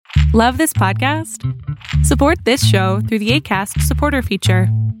Love this podcast? Support this show through the Acast supporter feature.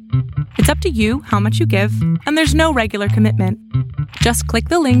 It's up to you how much you give, and there's no regular commitment. Just click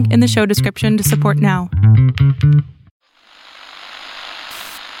the link in the show description to support now.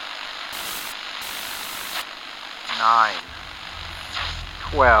 Nine,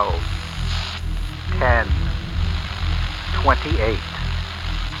 12, 10, 28,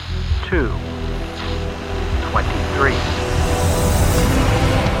 2, 23.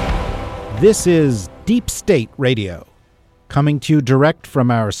 This is Deep State Radio, coming to you direct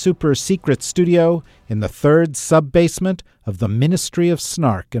from our super secret studio in the third sub-basement of the Ministry of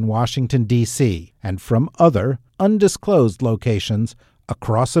Snark in Washington, D.C., and from other undisclosed locations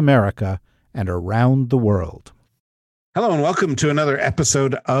across America and around the world. Hello and welcome to another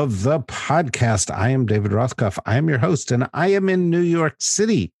episode of the podcast. I am David Rothkopf. I am your host, and I am in New York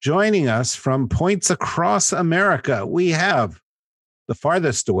City. Joining us from points across America, we have the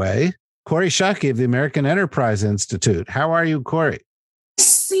farthest away, Kori Schake of the American Enterprise Institute. How are you, Kori?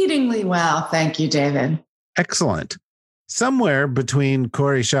 Exceedingly well. Thank you, David. Excellent. Somewhere between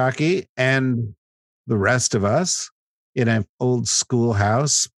Kori Schake and the rest of us in an old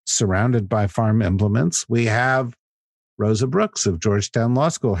schoolhouse surrounded by farm implements, we have Rosa Brooks of Georgetown Law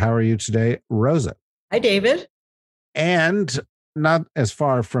School. How are you today, Rosa? Hi, David. And not as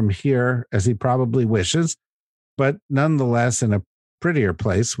far from here as he probably wishes, but nonetheless in a prettier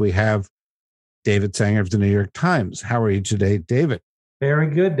place, we have David Sanger of the New York Times. How are you today, David? Very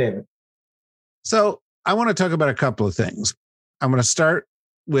good, David. So I want to talk about a couple of things. I'm going to start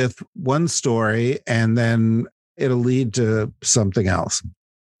with one story, and then it'll lead to something else.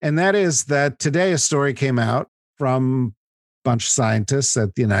 And that is that today a story came out from a bunch of scientists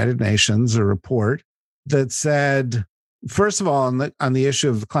at the United Nations, a report that said, first of all, on the issue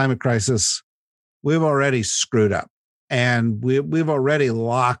of the climate crisis, we've already screwed up. And we've already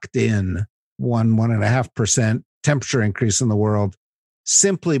locked in 1.5% temperature increase in the world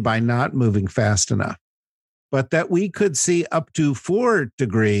simply by not moving fast enough. But that we could see up to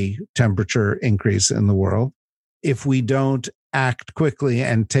 4-degree temperature increase in the world if we don't act quickly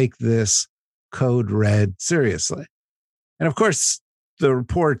and take this code red seriously. And of course, the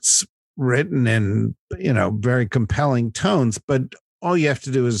report's written in, very compelling tones, but all you have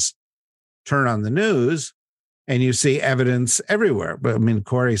to do is turn on the news and you see evidence everywhere. But I mean,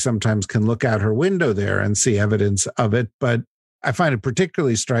 Kori sometimes can look out her window there and see evidence of it. But I find it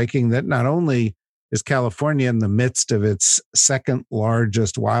particularly striking that not only is California in the midst of its second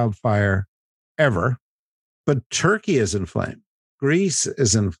largest wildfire ever, but Turkey is in flames. Greece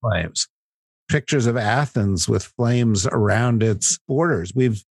is in flames. Pictures of Athens with flames around its borders.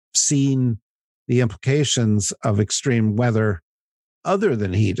 We've seen the implications of extreme weather other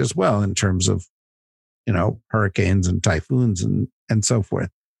than heat as well in terms of hurricanes and typhoons and so forth.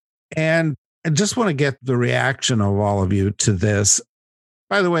 And I just want to get the reaction of all of you to this.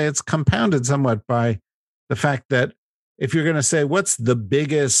 By the way, it's compounded somewhat by the fact that if you're going to say, what's the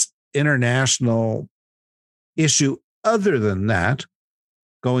biggest international issue other than that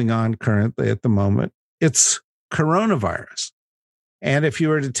going on currently at the moment, it's coronavirus. And if you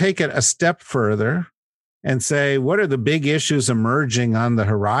were to take it a step further and say, what are the big issues emerging on the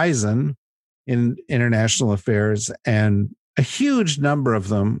horizon in international affairs? And a huge number of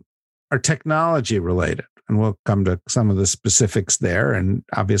them are technology related. And we'll come to some of the specifics there. And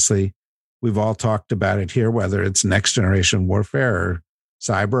obviously, we've all talked about it here, whether it's next generation warfare or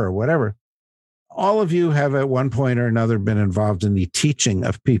cyber or whatever. All of you have at one point or another been involved in the teaching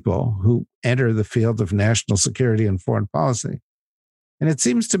of people who enter the field of national security and foreign policy. And it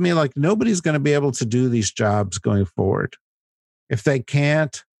seems to me like nobody's going to be able to do these jobs going forward if they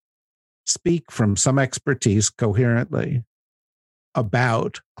can't speak from some expertise coherently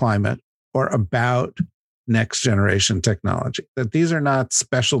about climate or about next generation technology, that these are not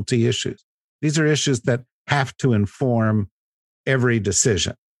specialty issues. These are issues that have to inform every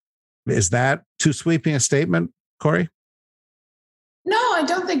decision. Is that too sweeping a statement, Kori? No, I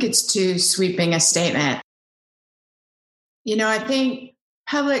don't think it's too sweeping a statement. I think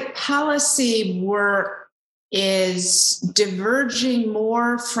public policy work is diverging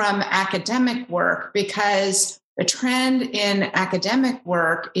more from academic work because the trend in academic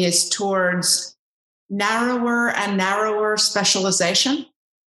work is towards narrower and narrower specialization.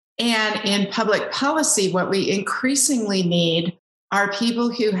 And in public policy, what we increasingly need are people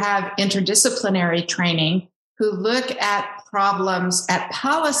who have interdisciplinary training, who look at problems, at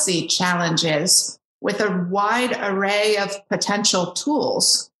policy challenges with a wide array of potential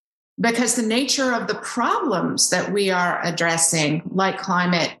tools. Because the nature of the problems that we are addressing, like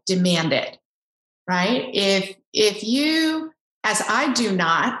climate, demand it, right? If you, as I do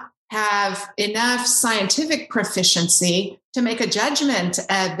not, have enough scientific proficiency to make a judgment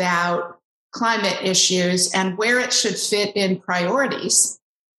about climate issues and where it should fit in priorities.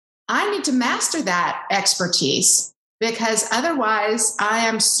 I need to master that expertise, because otherwise I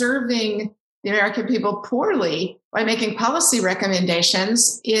am serving the American people poorly by making policy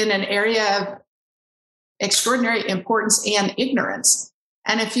recommendations in an area of extraordinary importance and ignorance.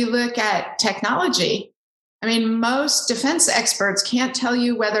 And if you look at technology, I mean, most defense experts can't tell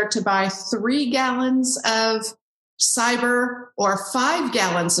you whether to buy 3 gallons of cyber or 5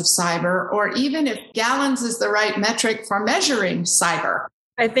 gallons of cyber, or even if gallons is the right metric for measuring cyber.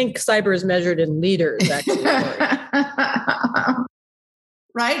 I think cyber is measured in liters, actually.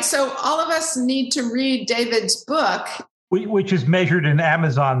 Right? So all of us need to read David's book. Which is measured in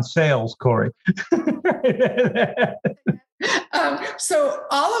Amazon sales, Corey. So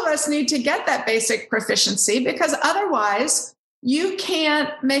all of us need to get that basic proficiency, because otherwise you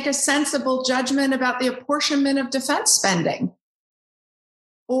can't make a sensible judgment about the apportionment of defense spending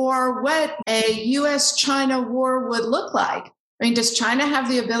or what a US-China war would look like. I mean, does China have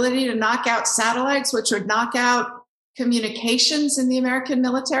the ability to knock out satellites, which would knock out communications in the American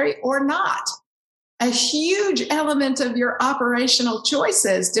military, or not? A huge element of your operational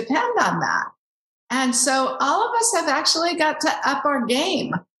choices depend on that. And so all of us have actually got to up our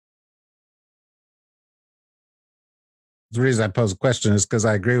game. The reason I pose a question is because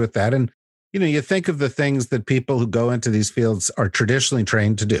I agree with that. And, you think of the things that people who go into these fields are traditionally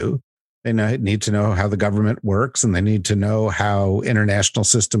trained to do. They need to know how the government works, and they need to know how international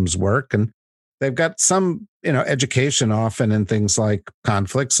systems work. And they've got some, education often in things like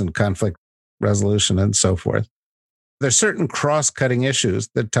conflicts and conflict resolution and so forth. There's certain cross-cutting issues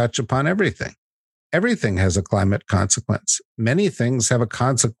that touch upon everything. Everything has a climate consequence. Many things have a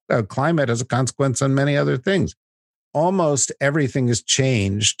climate as a consequence on many other things. Almost everything is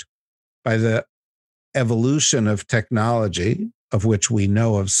changed by the evolution of technology, of which we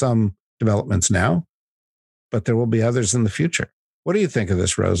know of some developments now, but there will be others in the future. What do you think of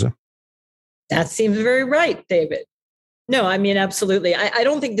this, Rosa? That seems very right, David. No, I mean, absolutely. I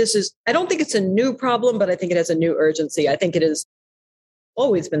don't think it's a new problem, but I think it has a new urgency. I think it has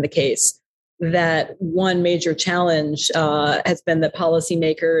always been the case that one major challenge has been that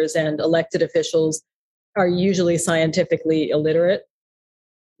policymakers and elected officials are usually scientifically illiterate,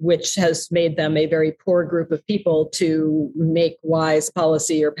 which has made them a very poor group of people to make wise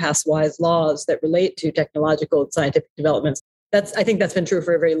policy or pass wise laws that relate to technological and scientific developments. I think that's been true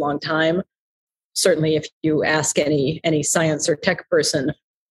for a very long time. Certainly, if you ask any science or tech person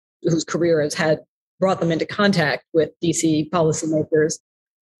whose career has brought them into contact with DC policymakers,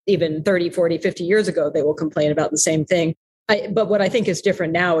 even 30, 40, 50 years ago, they will complain about the same thing. But what I think is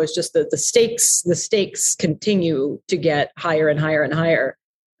different now is just that the stakes continue to get higher and higher and higher.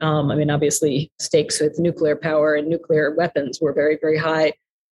 I mean, obviously, stakes with nuclear power and nuclear weapons were very, very high.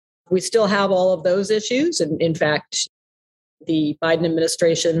 We still have all of those issues. And in fact, the Biden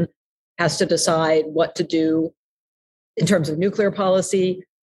administration has to decide what to do in terms of nuclear policy.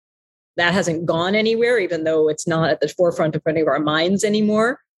 That hasn't gone anywhere, even though it's not at the forefront of any of our minds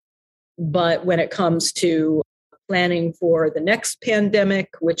anymore. But when it comes to planning for the next pandemic,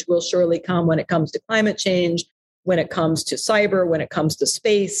 which will surely come when it comes to climate change, when it comes to cyber, when it comes to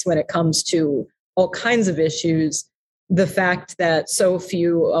space, when it comes to all kinds of issues, the fact that so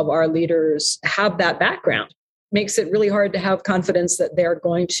few of our leaders have that background makes it really hard to have confidence that they're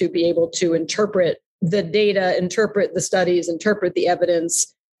going to be able to interpret the data, interpret the studies, interpret the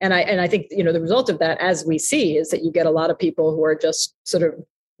evidence. And I think, the result of that, as we see, is that you get a lot of people who are just sort of,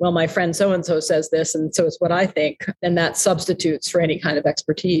 well, my friend so-and-so says this, and so it's what I think. And that substitutes for any kind of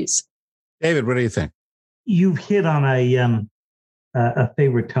expertise. David, what do you think? You've hit on a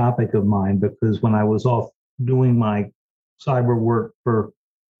favorite topic of mine, because when I was off doing my cyber work for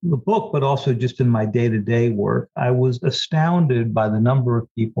the book, but also just in my day-to-day work, I was astounded by the number of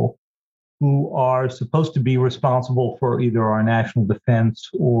people who are supposed to be responsible for either our national defense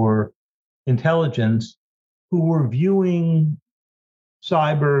or intelligence, who were viewing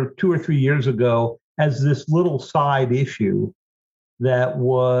cyber 2 or 3 years ago as this little side issue that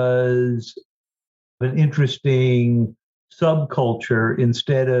was an interesting subculture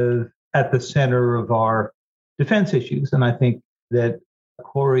instead of at the center of our defense issues. And I think that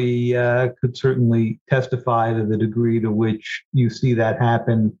Corey could certainly testify to the degree to which you see that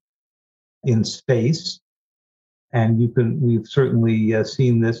happen in space. And we've certainly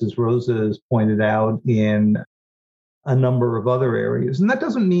seen this, as Rosa has pointed out, in a number of other areas. And that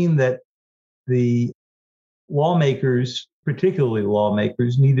doesn't mean that the lawmakers, particularly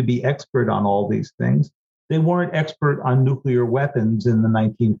lawmakers, need to be expert on all these things. They weren't expert on nuclear weapons in the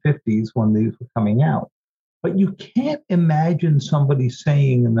 1950s when these were coming out. But you can't imagine somebody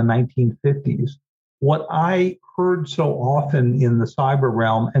saying in the 1950s what I heard so often in the cyber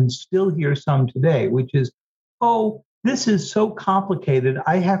realm and still hear some today, which is, oh, this is so complicated.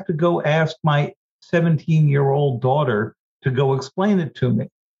 I have to go ask my 17-year-old daughter to go explain it to me.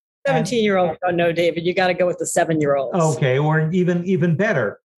 17-year-old, oh no, David, you got to go with the 7-year-olds. Okay, or even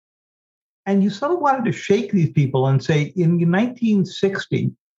better. And you sort of wanted to shake these people and say, in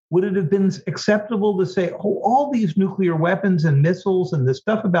 1960, would it have been acceptable to say, oh, all these nuclear weapons and missiles and this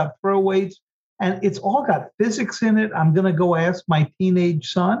stuff about throwaways, and it's all got physics in it, I'm going to go ask my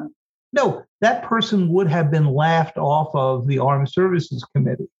teenage son? No, that person would have been laughed off of the Armed Services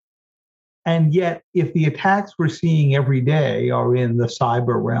Committee. And yet, if the attacks we're seeing every day are in the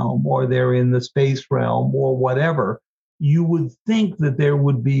cyber realm or they're in the space realm or whatever, you would think that there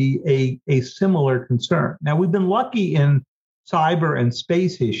would be a similar concern. Now, we've been lucky in cyber and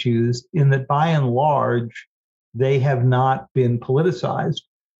space issues in that by and large, they have not been politicized.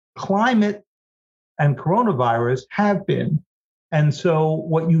 Climate and coronavirus have been. And so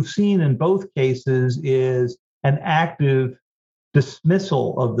what you've seen in both cases is an active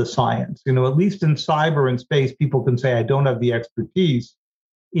dismissal of the science. At least in cyber and space, people can say, I don't have the expertise.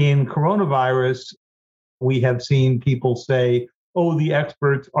 In coronavirus, we have seen people say, oh, the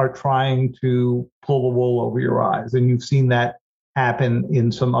experts are trying to pull the wool over your eyes. And you've seen that happen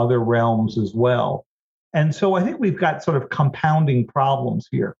in some other realms as well. And so I think we've got sort of compounding problems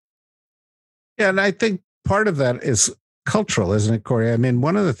here. Yeah, and I think part of that is cultural, isn't it, Corey? I mean,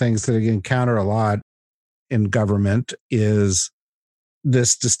 one of the things that you encounter a lot in government is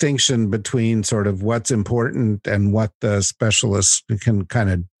this distinction between sort of what's important and what the specialists can kind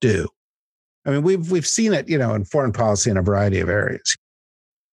of do. I mean, we've seen it, in foreign policy in a variety of areas.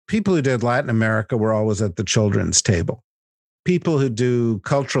 People who did Latin America were always at the children's table. People who do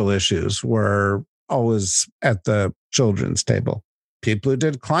cultural issues were always at the children's table. People who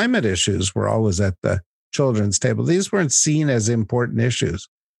did climate issues were always at the children's table. These weren't seen as important issues.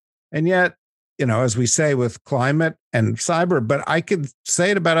 And yet, as we say with climate and cyber, but I could say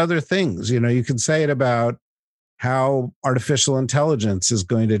it about other things. You could say it about how artificial intelligence is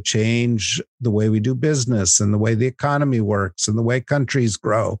going to change the way we do business and the way the economy works and the way countries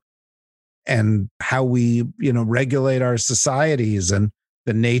grow and how we, regulate our societies and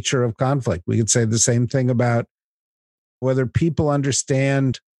the nature of conflict. We could say the same thing about whether people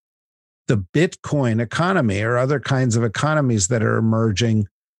understand the Bitcoin economy or other kinds of economies that are emerging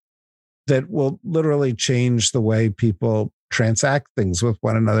that will literally change the way people transact things with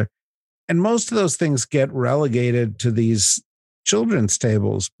one another. And most of those things get relegated to these children's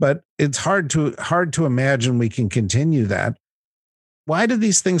tables, but it's hard to imagine we can continue that. Why do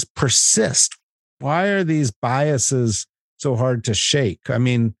these things persist? Why are these biases so hard to shake? I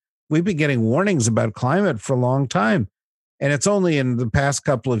mean, we've been getting warnings about climate for a long time. And it's only in the past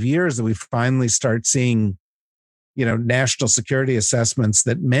couple of years that we finally start seeing, national security assessments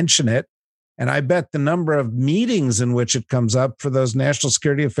that mention it. And I bet the number of meetings in which it comes up for those national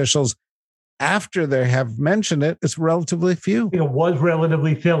security officials after they have mentioned it is relatively few. It was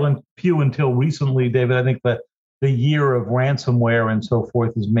relatively few until recently, David. I think the year of ransomware and so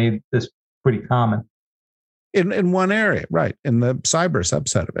forth has made this pretty common. In one area, right, in the cyber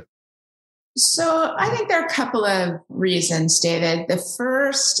subset of it. So I think there are a couple of reasons, David. The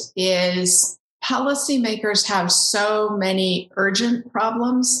first is policymakers have so many urgent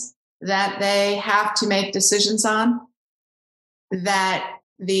problems that they have to make decisions on that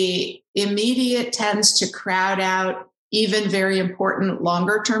the immediate tends to crowd out even very important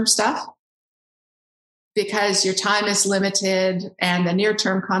longer term stuff because your time is limited and the near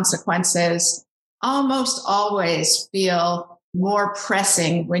term consequences almost always feel more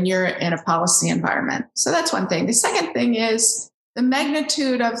pressing when you're in a policy environment. So that's one thing. The second thing is the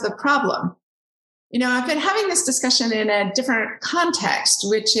magnitude of the problem. I've been having this discussion in a different context,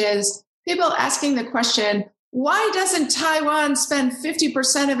 which is people asking the question, why doesn't Taiwan spend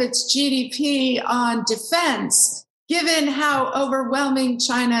 50% of its GDP on defense, given how overwhelming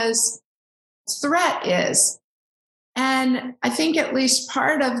China's threat is? And I think at least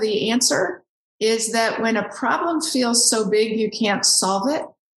part of the answer is that when a problem feels so big you can't solve it,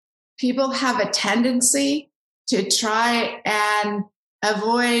 people have a tendency to try and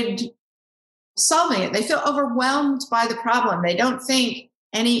avoid solving it. They feel overwhelmed by the problem. They don't think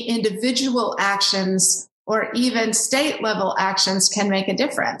any individual actions or even state level actions can make a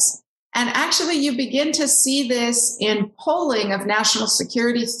difference. And actually, you begin to see this in polling of national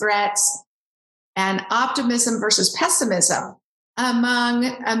security threats and optimism versus pessimism among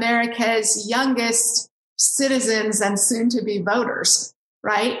America's youngest citizens and soon to be voters,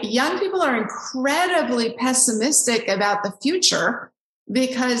 right? Young people are incredibly pessimistic about the future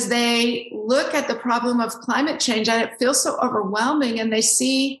because they look at the problem of climate change and it feels so overwhelming, and they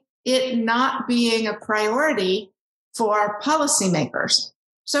see it not being a priority for policymakers.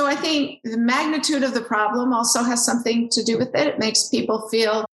 So I think the magnitude of the problem also has something to do with it. It makes people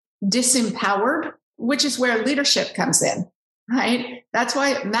feel disempowered, which is where leadership comes in, right? That's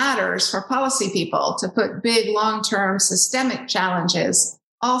why it matters for policy people to put big, long-term systemic challenges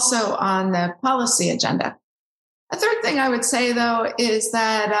also on the policy agenda. A third thing I would say, though, is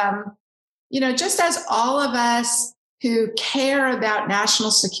that, just as all of us who care about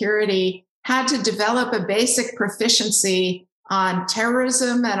national security had to develop a basic proficiency on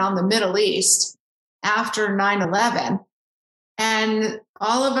terrorism and on the Middle East after 9/11, and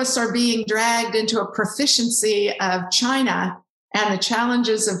all of us are being dragged into a proficiency of China and the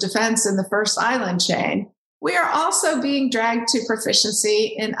challenges of defense in the first island chain, we are also being dragged to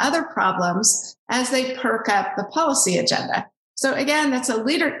proficiency in other problems as they perk up the policy agenda. So again,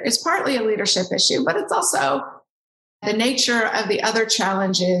 it's partly a leadership issue, but it's also the nature of the other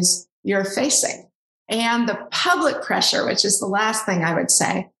challenges you're facing. And the public pressure, which is the last thing I would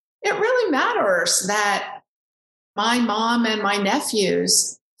say, it really matters that my mom and my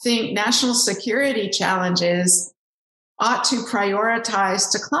nephews think national security challenges ought to prioritize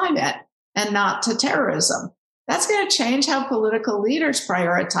to climate and not to terrorism. That's going to change how political leaders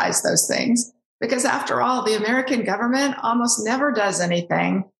prioritize those things, because after all, the American government almost never does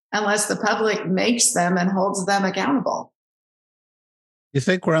anything unless the public makes them and holds them accountable. You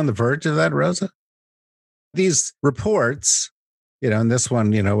think we're on the verge of that, Rosa? These reports, and this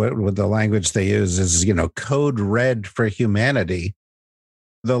one, with the language they use is, code red for humanity.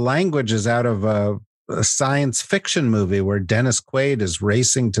 The language is out of a science fiction movie where Dennis Quaid is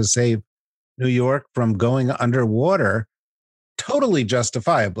racing to save New York from going underwater, totally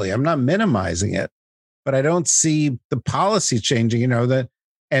justifiably. I'm not minimizing it, but I don't see the policy changing,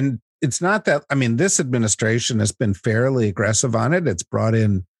 and it's not that, this administration has been fairly aggressive on it. It's brought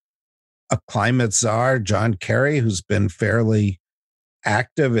in a climate czar, John Kerry, who's been fairly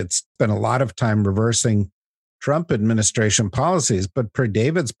active. It's spent a lot of time reversing Trump administration policies. But per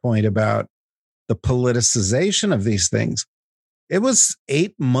David's point about the politicization of these things, it was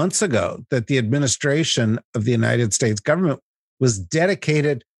 8 months ago that the administration of the United States government was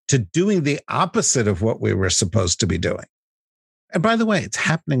dedicated to doing the opposite of what we were supposed to be doing. And by the way, it's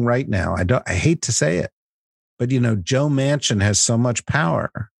happening right now. I hate to say it, but Joe Manchin has so much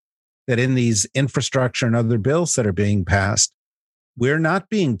power that in these infrastructure and other bills that are being passed, we're not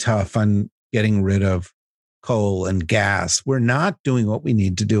being tough on getting rid of coal and gas. We're not doing what we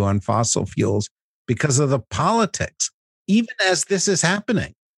need to do on fossil fuels because of the politics, even as this is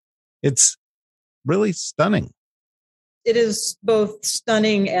happening. It's really stunning. It is both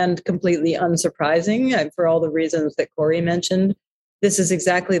stunning and completely unsurprising for all the reasons that Corey mentioned. This is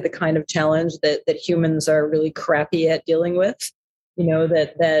exactly the kind of challenge that humans are really crappy at dealing with.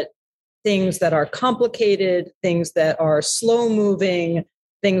 That things that are complicated, things that are slow moving,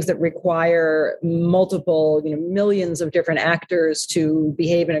 things that require multiple, millions of different actors to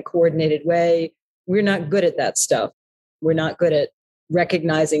behave in a coordinated way. We're not good at that stuff. We're not good at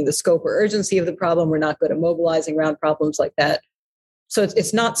recognizing the scope or urgency of the problem. We're not good at mobilizing around problems like that. So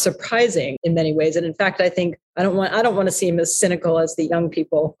it's not surprising in many ways. And in fact, I think I don't want to seem as cynical as the young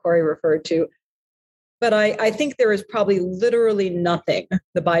people Corey referred to, but I think there is probably literally nothing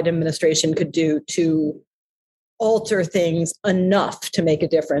the Biden administration could do to alter things enough to make a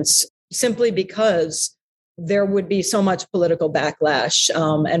difference, simply because there would be so much political backlash.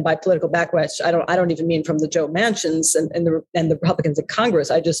 And by political backlash, I don't even mean from the Joe Manchins and the Republicans in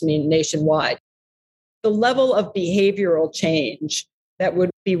Congress. I just mean nationwide. The level of behavioral change that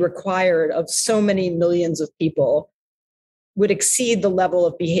would be required of so many millions of people would exceed the level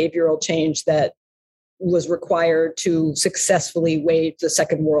of behavioral change that was required to successfully wage the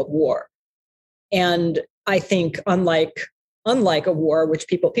Second World War. And I think unlike a war, which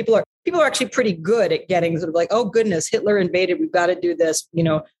people are actually pretty good at getting sort of like, oh goodness, Hitler invaded, we've got to do this,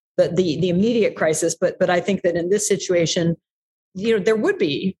 the immediate crisis. But I think that in this situation, there would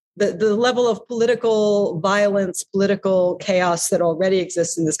be the level of political violence, political chaos that already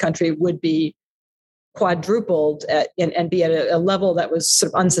exists in this country would be quadrupled and be at a level that was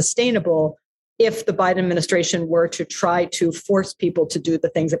sort of unsustainable if the Biden administration were to try to force people to do the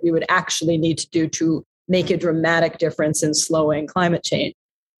things that we would actually need to do to make a dramatic difference in slowing climate change.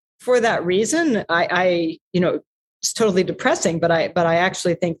 For that reason, it's totally depressing, but I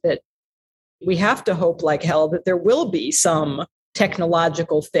actually think that we have to hope like hell that there will be some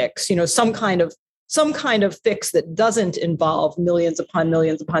technological fix, some kind of some kind of fix that doesn't involve millions upon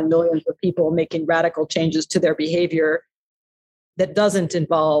millions upon millions of people making radical changes to their behavior, that doesn't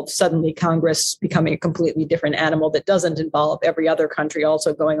involve suddenly Congress becoming a completely different animal, that doesn't involve every other country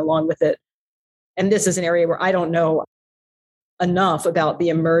also going along with it. And this is an area where I don't know enough about the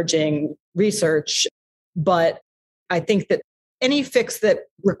emerging research, but I think that any fix that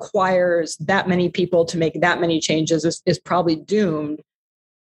requires that many people to make that many changes is probably doomed.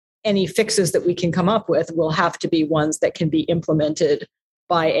 Any fixes that we can come up with will have to be ones that can be implemented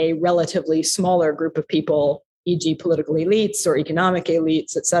by a relatively smaller group of people, e.g. political elites or economic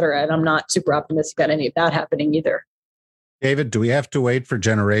elites, et cetera. And I'm not super optimistic about any of that happening either. David, do we have to wait for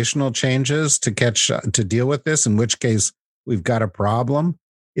generational changes to deal with this? In which case we've got a problem.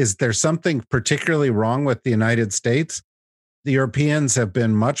 Is there something particularly wrong with the United States? The Europeans have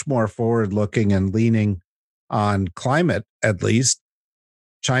been much more forward-looking and leaning on climate, at least.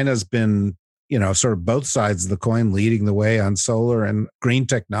 China's been, sort of both sides of the coin, leading the way on solar and green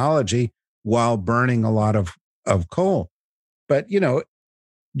technology while burning a lot of coal. But,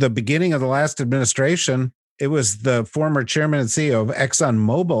 the beginning of the last administration, it was the former chairman and CEO of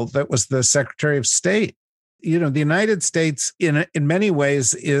ExxonMobil that was the Secretary of State. The United States in many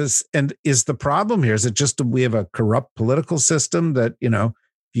ways is the problem here. Is it just we have a corrupt political system that,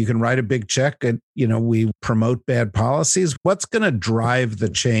 you can write a big check and, we promote bad policies? What's going to drive the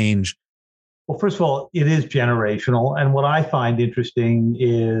change? Well, first of all, it is generational. And what I find interesting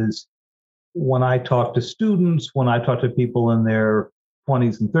is when I talk to students, when I talk to people in their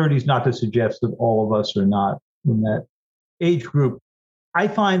 20s and 30s, not to suggest that all of us are not in that age group, I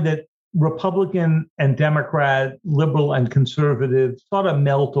find that Republican and Democrat, liberal and conservative sort of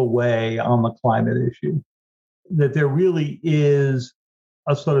melt away on the climate issue. That there really is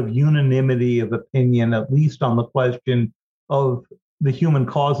a sort of unanimity of opinion, at least on the question of the human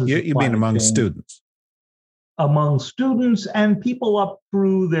causes. You mean among students? Among students and people up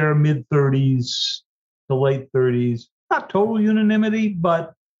through their mid-30s to late 30s. Not total unanimity,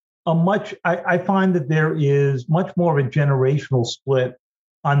 but I find that there is much more of a generational split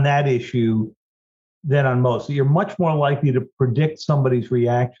on that issue than on most. So you're much more likely to predict somebody's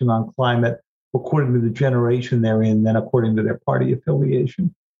reaction on climate according to the generation they're in than according to their party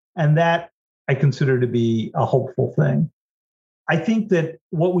affiliation. And that I consider to be a hopeful thing. I think that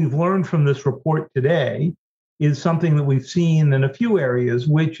what we've learned from this report today is something that we've seen in a few areas,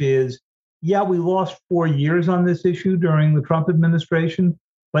 which is, yeah, we lost 4 years on this issue during the Trump administration,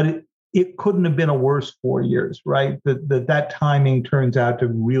 but it couldn't have been a worse 4 years, right? That timing turns out to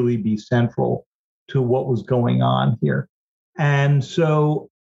really be central to what was going on here. And so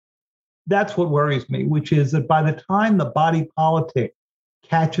that's what worries me, which is that by the time the body politic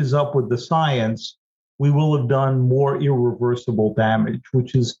catches up with the science, we will have done more irreversible damage,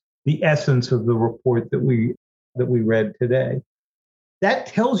 which is the essence of the report that we read today. That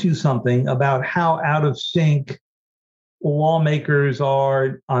tells you something about how out of sync lawmakers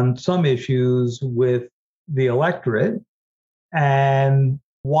are on some issues with the electorate, and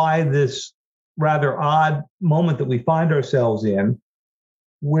why this rather odd moment that we find ourselves in,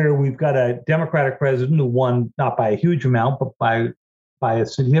 where we've got a Democratic president who won not by a huge amount, but by a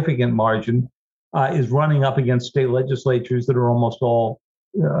significant margin, is running up against state legislatures that are almost all,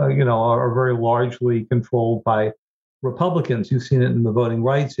 are very largely controlled by Republicans. You've seen it in the voting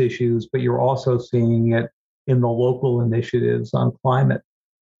rights issues, but you're also seeing it in the local initiatives on climate.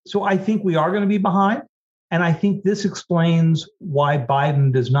 So I think we are going to be behind. And I think this explains why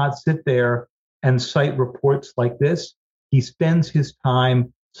Biden does not sit there and cite reports like this. He spends his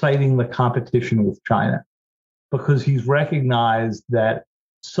time citing the competition with China because he's recognized that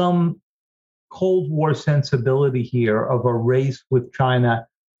some Cold War sensibility here of a race with China,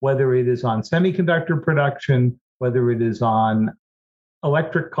 whether it is on semiconductor production, whether it is on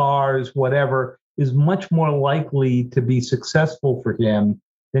electric cars, whatever, is much more likely to be successful for him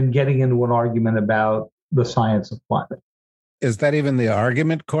than getting into an argument about the science of climate. Is that even the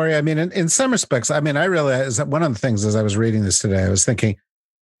argument, Corey? I mean, in some respects, I realized that one of the things as I was reading this today, I was thinking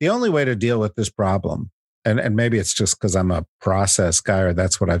the only way to deal with this problem, and maybe it's just because I'm a process guy or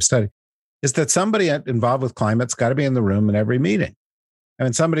that's what I've studied, is that somebody involved with climate's got to be in the room in every meeting. And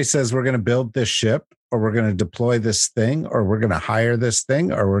when somebody says we're going to build this ship, or we're going to deploy this thing, or we're going to hire this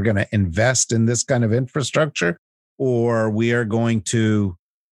thing, or we're going to invest in this kind of infrastructure, or we are going to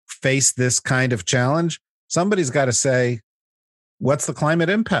face this kind of challenge, somebody's got to say, what's the climate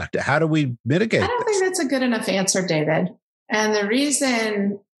impact? How do we mitigate I don't this? think that's a good enough answer, David. And the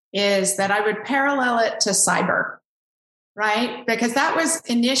reason is that I would parallel it to cyber, right? Because that was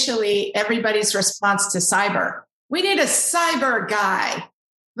initially everybody's response to cyber. We need a cyber guy.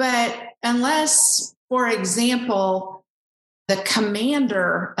 But unless, for example, the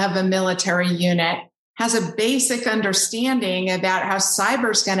commander of a military unit has a basic understanding about how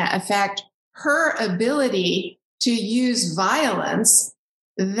cyber is going to affect her ability to use violence,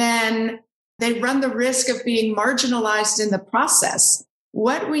 then they run the risk of being marginalized in the process.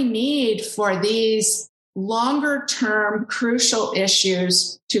 What we need for these longer term crucial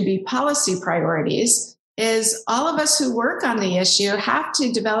issues to be policy priorities is all of us who work on the issue have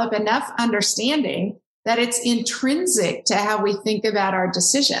to develop enough understanding that it's intrinsic to how we think about our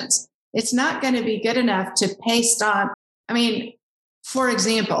decisions. It's not going to be good enough to paste on. I mean, for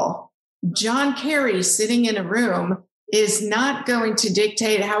example, John Kerry sitting in a room is not going to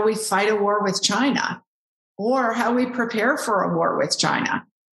dictate how we fight a war with China or how we prepare for a war with China.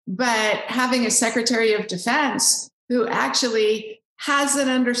 But having a Secretary of Defense who actually has an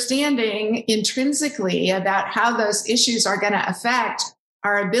understanding intrinsically about how those issues are going to affect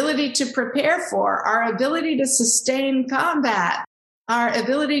our ability to prepare for, our ability to sustain combat, our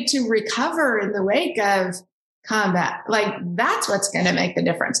ability to recover in the wake of combat, like that's what's going to make the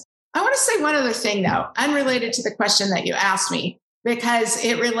difference. I want to say one other thing, though, unrelated to the question that you asked me, because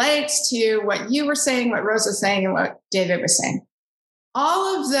it relates to what you were saying, what Rose was saying, and what David was saying.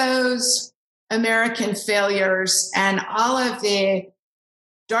 All of those American failures and all of the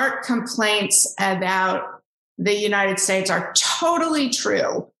dark complaints about the United States are totally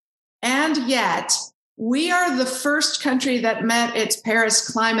true. And yet, we are the first country that met its Paris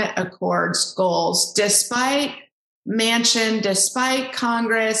Climate Accords goals, despite Manchin, despite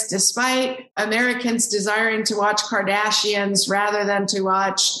Congress, despite Americans desiring to watch Kardashians rather than to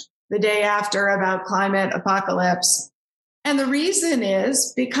watch The Day After about climate apocalypse. And the reason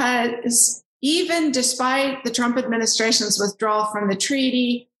is because even despite the Trump administration's withdrawal from the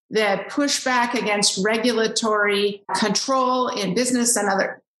treaty, the pushback against regulatory control in business and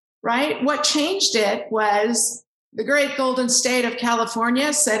other, right? What changed it was the great golden state of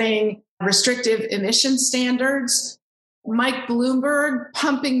California setting restrictive emission standards, Mike Bloomberg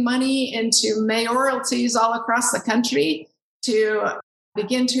pumping money into mayoralties all across the country to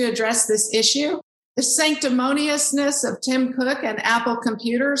begin to address this issue, the sanctimoniousness of Tim Cook and Apple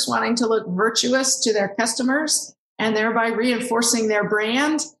Computers wanting to look virtuous to their customers and thereby reinforcing their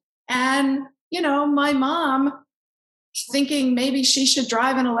brand. And, you know, my mom thinking maybe she should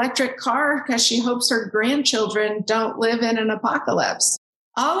drive an electric car because she hopes her grandchildren don't live in an apocalypse.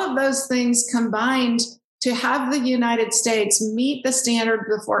 All of those things combined to have the United States meet the standard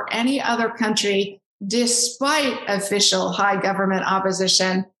before any other country, despite official high government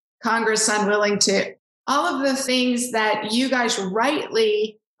opposition, Congress unwilling to, all of the things that you guys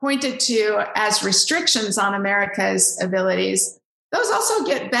rightly pointed to as restrictions on America's abilities, those also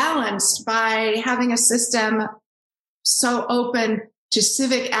get balanced by having a system so open to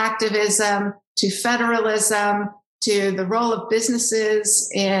civic activism, to federalism, to the role of businesses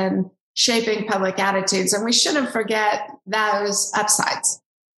in shaping public attitudes. And we shouldn't forget those upsides.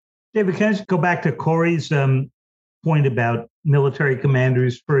 David, can I just go back to Corey's point about military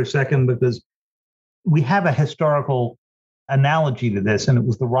commanders for a second? Because we have a historical analogy to this, and it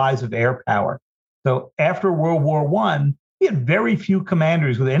was the rise of air power. So after World War I, we had very few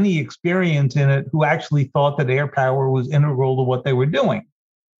commanders with any experience in it who actually thought that air power was integral to what they were doing.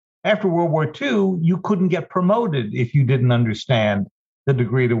 After World War II, you couldn't get promoted if you didn't understand the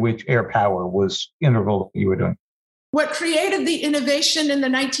degree to which air power was integral to what you were doing. What created the innovation in the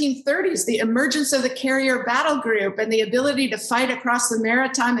 1930s, the emergence of the carrier battle group and the ability to fight across the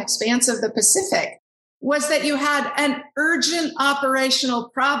maritime expanse of the Pacific, was that you had an urgent operational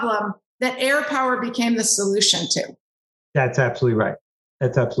problem that air power became the solution to. That's absolutely right.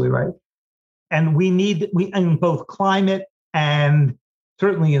 That's absolutely right. And we in both climate and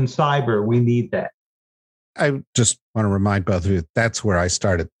certainly in cyber, we need that. I just want to remind both of you, that's where I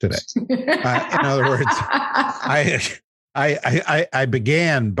started today. In other words, I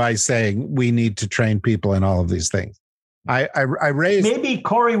began by saying we need to train people in all of these things. I raised... Maybe,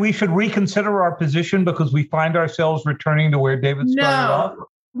 Corey, we should reconsider our position because we find ourselves returning to where David started off.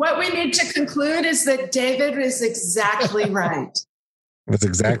 What we need to conclude is that David is exactly right. Was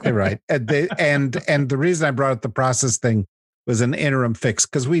exactly right. And the reason I brought up the process thing was an interim fix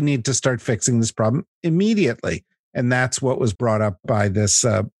because we need to start fixing this problem immediately. And that's what was brought up by this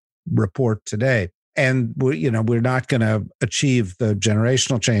report today. And we're not going to achieve the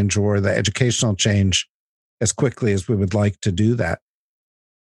generational change or the educational change as quickly as we would like to do that.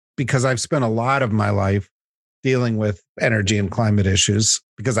 Because I've spent a lot of my life dealing with energy and climate issues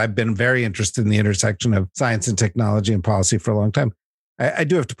because I've been very interested in the intersection of science and technology and policy for a long time. I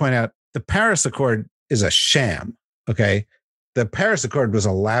do have to point out the Paris Accord is a sham. Okay. the Paris Accord was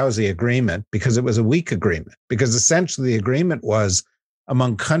a lousy agreement because it was a weak agreement, because essentially the agreement was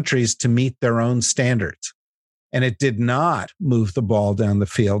among countries to meet their own standards. And it did not move the ball down the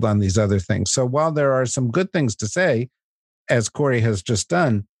field on these other things. So while there are some good things to say, as Corey has just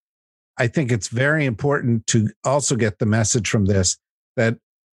done, I think it's very important to also get the message from this that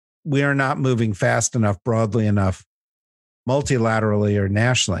we are not moving fast enough, broadly enough, multilaterally or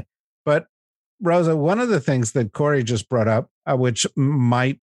nationally. But Rosa, one of the things that Corey just brought up, which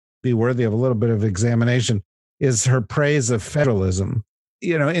might be worthy of a little bit of examination, is her praise of federalism.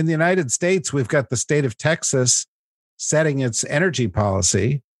 You know, in the United States, we've got the state of Texas setting its energy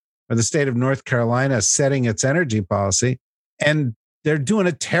policy, or the state of North Carolina setting its energy policy, and they're doing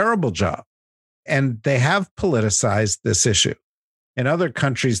a terrible job. And they have politicized this issue. In other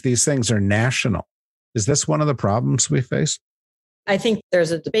countries, these things are national. Is this one of the problems we face? I think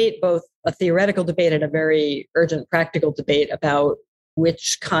there's a debate, both a theoretical debate and a very urgent practical debate about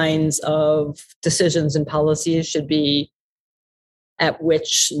which kinds of decisions and policies should be at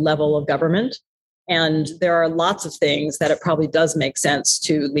which level of government. And there are lots of things that it probably does make sense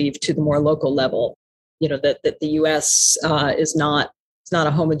to leave to the more local level. You know, that the US is not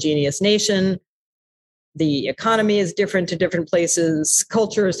a homogeneous nation. The economy is different to different places.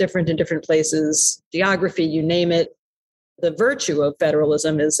 Culture is different in different places. Geography, you name it. The virtue of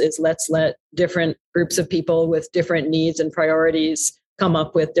federalism is let's let different groups of people with different needs and priorities come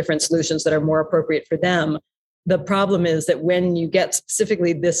up with different solutions that are more appropriate for them. The problem is that when you get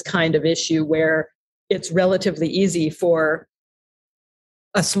specifically this kind of issue where it's relatively easy for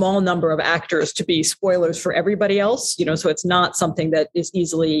a small number of actors to be spoilers for everybody else, you know, so it's not something that is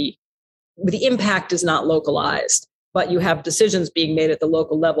easily, the impact is not localized, but you have decisions being made at the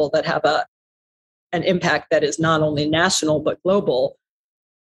local level that have an impact that is not only national, but global.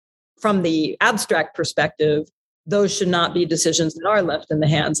 From the abstract perspective, those should not be decisions that are left in the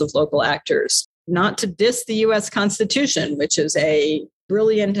hands of local actors. Not to diss the US Constitution, which is a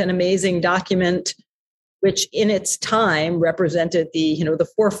brilliant and amazing document, which in its time represented the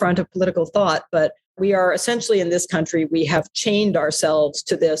forefront of political thought. But we are essentially in this country, we have chained ourselves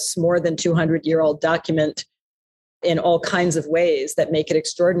to this more than 200-year-old document in all kinds of ways that make it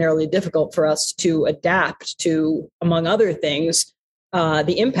extraordinarily difficult for us to adapt to, among other things,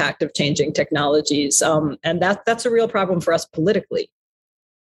 the impact of changing technologies. And that's a real problem for us politically.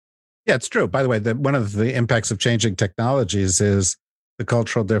 Yeah, it's true. By the way, one of the impacts of changing technologies is the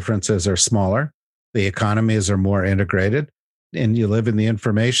cultural differences are smaller, the economies are more integrated, and you live in the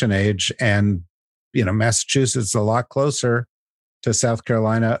information age. And, you know, Massachusetts is a lot closer to South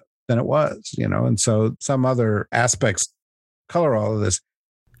Carolina than it was, you know, and so some other aspects color all of this.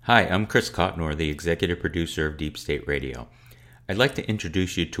 Hi, I'm Chris Cotnor, the executive producer of Deep State Radio. I'd like to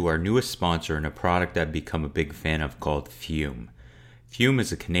introduce you to our newest sponsor and a product I've become a big fan of called Fume. Fume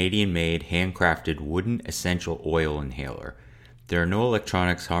is a Canadian-made, handcrafted wooden essential oil inhaler. There are no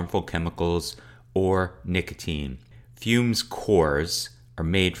electronics, harmful chemicals, or nicotine. Fume's cores are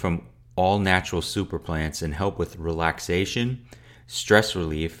made from all natural super plants and help with relaxation, stress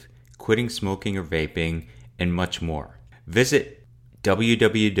relief, quitting smoking or vaping, and much more. Visit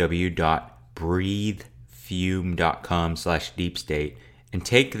www.breathefume.com/deepstate and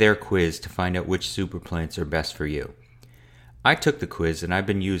take their quiz to find out which super plants are best for you. I took the quiz and I've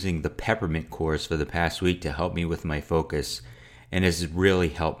been using the peppermint cores for the past week to help me with my focus, and has really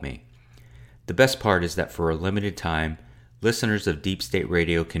helped me. The best part is that for a limited time, listeners of Deep State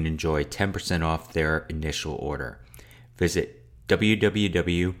Radio can enjoy 10% off their initial order. Visit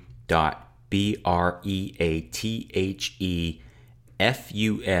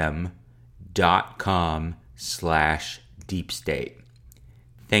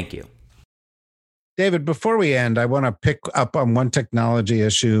Thank you. David, before we end, I want to pick up on one technology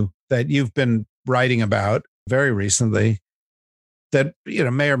issue that you've been writing about very recently that, you know,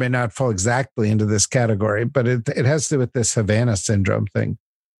 may or may not fall exactly into this category, but it has to do with this Havana syndrome thing,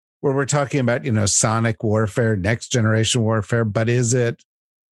 where we're talking about, you know, sonic warfare, next generation warfare, but is it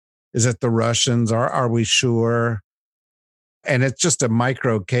the Russians? Are we sure? And it's just a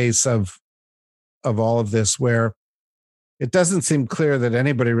micro case of all of this where it doesn't seem clear that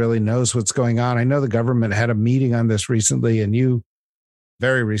anybody really knows what's going on. I know the government had a meeting on this recently, and you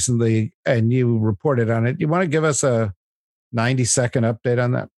reported on it. You want to give us a 90-second update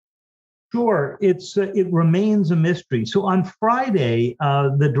on that? Sure. It remains a mystery. So on Friday,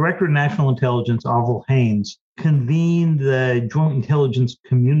 the Director of National Intelligence, Avril Haines, convened the Joint Intelligence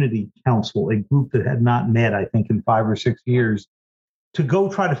Community Council, a group that had not met, I think, in 5 or 6 years, to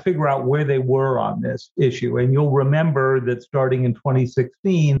go try to figure out where they were on this issue. And you'll remember that starting in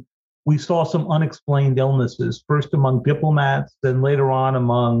 2016, we saw some unexplained illnesses, first among diplomats, then later on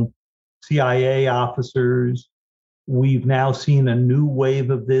among CIA officers. We've now seen a new wave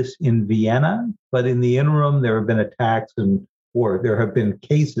of this in Vienna, but in the interim, there have been attacks or there have been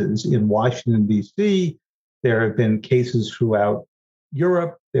cases in Washington, D.C. There have been cases throughout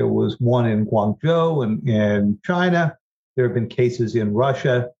Europe. There was one in Guangzhou in China. There have been cases in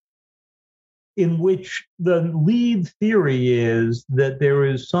Russia, in which the lead theory is that there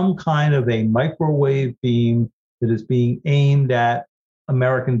is some kind of a microwave beam that is being aimed at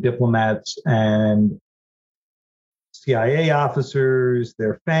American diplomats and CIA officers,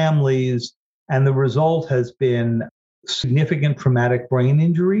 their families, and the result has been significant traumatic brain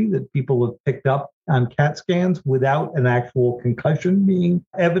injury that people have picked up on CAT scans without an actual concussion being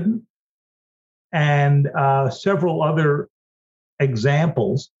evident, and several other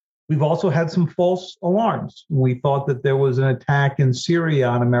examples. We've also had some false alarms. We thought that there was an attack in Syria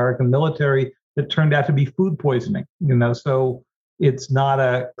on American military that turned out to be food poisoning, so it's not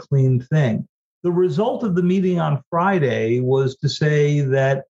a clean thing. The result of the meeting on Friday was to say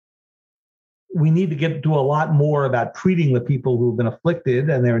that we need to do a lot more about treating the people who've been afflicted,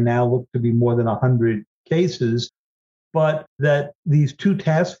 and there now look to be more than 100 cases, but that these two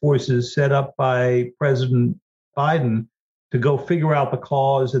task forces set up by President Biden to go figure out the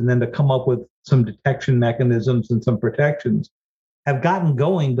cause and then to come up with some detection mechanisms and some protections have gotten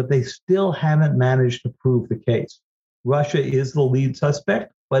going, but they still haven't managed to prove the case. Russia is the lead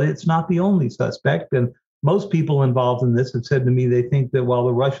suspect, but it's not the only suspect. And most people involved in this have said to me they think that while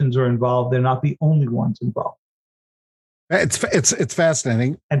the Russians are involved, they're not the only ones involved. It's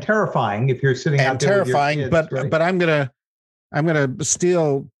fascinating and terrifying if you're sitting out there terrifying. With your kids, but I'm gonna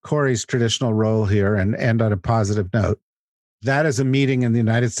steal Corey's traditional role here and end on a positive note. That is a meeting in the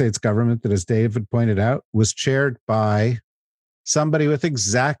United States government that, as David pointed out, was chaired by somebody with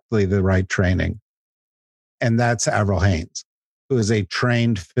exactly the right training, and that's Avril Haines, who is a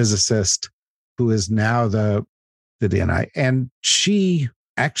trained physicist, who is now the DNI. And she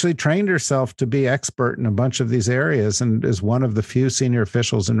actually trained herself to be expert in a bunch of these areas and is one of the few senior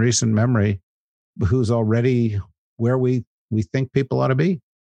officials in recent memory who's already where we think people ought to be.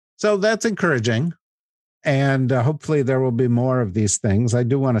 So that's encouraging. And hopefully there will be more of these things. I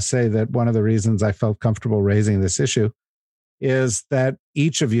do want to say that one of the reasons I felt comfortable raising this issue is that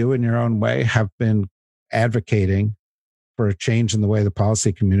each of you in your own way have been advocating for a change in the way the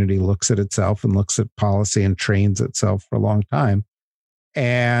policy community looks at itself and looks at policy and trains itself for a long time.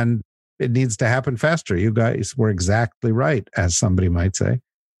 And it needs to happen faster. You guys were exactly right, as somebody might say.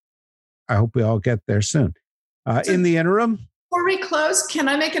 I hope we all get there soon. In the interim, before we close, can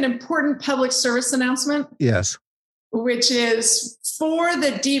I make an important public service announcement? Yes. Which is for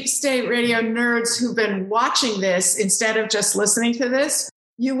the Deep State Radio nerds who've been watching this instead of just listening to this,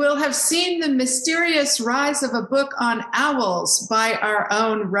 you will have seen the mysterious rise of a book on owls by our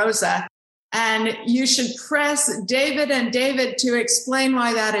own Rosa. And you should press David and David to explain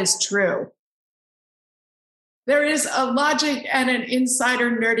why that is true. There is a logic and an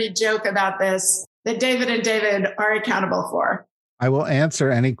insider nerdy joke about this that David and David are accountable for. I will answer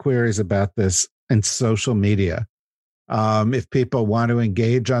any queries about this in social media if people want to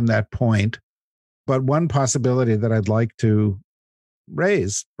engage on that point. But one possibility that I'd like to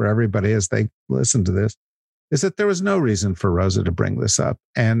raise for everybody as they listen to this is that there was no reason for Rosa to bring this up.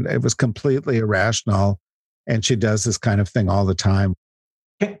 And it was completely irrational. And she does this kind of thing all the time.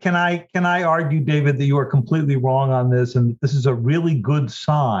 Can I argue, David, that you are completely wrong on this? And this is a really good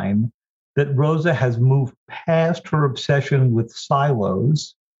sign that Rosa has moved past her obsession with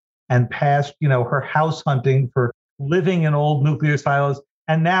silos and past, her house hunting for living in old nuclear silos,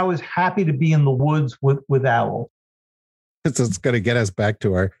 and now is happy to be in the woods with owls. It's going to get us back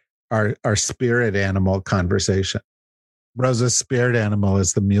to our spirit animal conversation. Rosa's spirit animal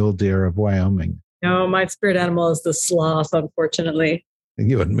is the mule deer of Wyoming. No, my spirit animal is the sloth, unfortunately.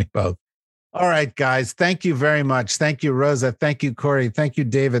 You and me both. All right, guys. Thank you very much. Thank you, Rosa. Thank you, Corey. Thank you,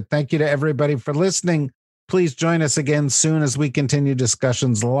 David. Thank you to everybody for listening. Please join us again soon as we continue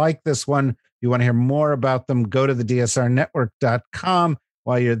discussions like this one. If you want to hear more about them, go to the DSRnetwork.com.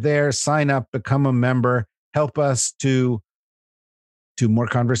 While you're there, sign up, become a member, help us to more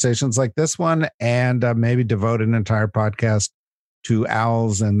conversations like this one, and maybe devote an entire podcast to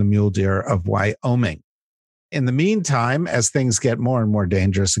owls and the mule deer of Wyoming. In the meantime, as things get more and more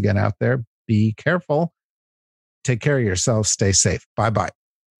dangerous again out there, be careful. Take care of yourself. Stay safe. Bye-bye.